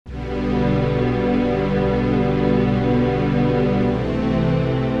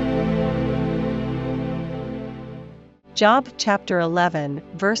Job chapter 11,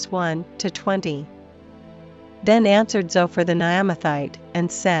 verse 1-20. Then answered Zophar the Naamathite,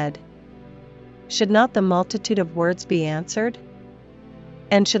 and said, Should not the multitude of words be answered?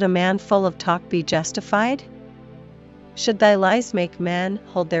 And should a man full of talk be justified? Should thy lies make men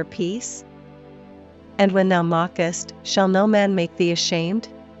hold their peace? And when thou mockest, shall no man make thee ashamed?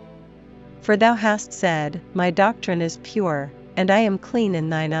 For thou hast said, My doctrine is pure, and I am clean in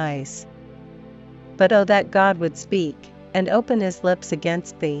thine eyes. But oh that God would speak, and open his lips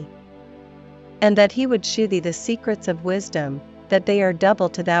against thee, and that he would shew thee the secrets of wisdom, that they are double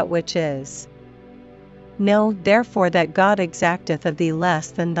to that which is. Know therefore that God exacteth of thee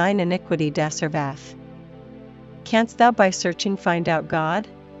less than thine iniquity deserveth. Canst thou by searching find out God?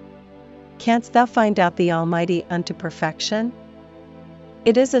 Canst thou find out the Almighty unto perfection?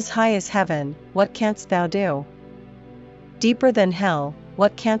 It is as high as heaven, what canst thou do? Deeper than hell,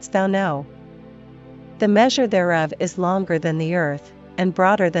 what canst thou know? The measure thereof is longer than the earth, and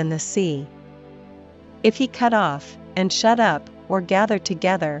broader than the sea. If he cut off, and shut up, or gather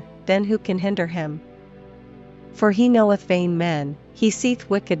together, then who can hinder him? For he knoweth vain men, he seeth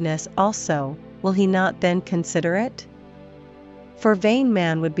wickedness also, will he not then consider it? For vain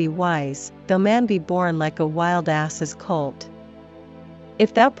man would be wise, though man be born like a wild ass's colt.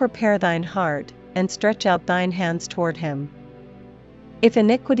 If thou prepare thine heart, and stretch out thine hands toward him. If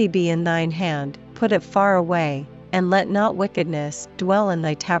iniquity be in thine hand, put it far away, and let not wickedness dwell in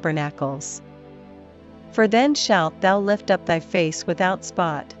thy tabernacles. For then shalt thou lift up thy face without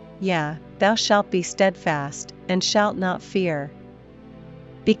spot, yea, thou shalt be steadfast, and shalt not fear.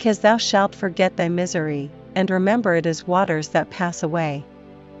 Because thou shalt forget thy misery, and remember it as waters that pass away.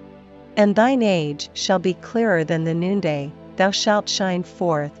 And thine age shall be clearer than the noonday, thou shalt shine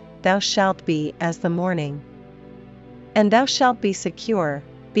forth, thou shalt be as the morning. And thou shalt be secure,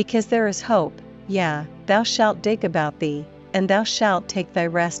 because there is hope, yea, thou shalt dig about thee, and thou shalt take thy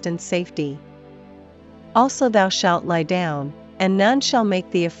rest in safety. Also thou shalt lie down, and none shall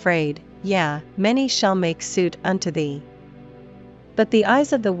make thee afraid, yea, many shall make suit unto thee. But the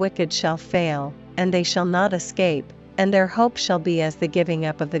eyes of the wicked shall fail, and they shall not escape, and their hope shall be as the giving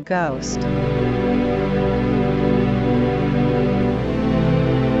up of the ghost.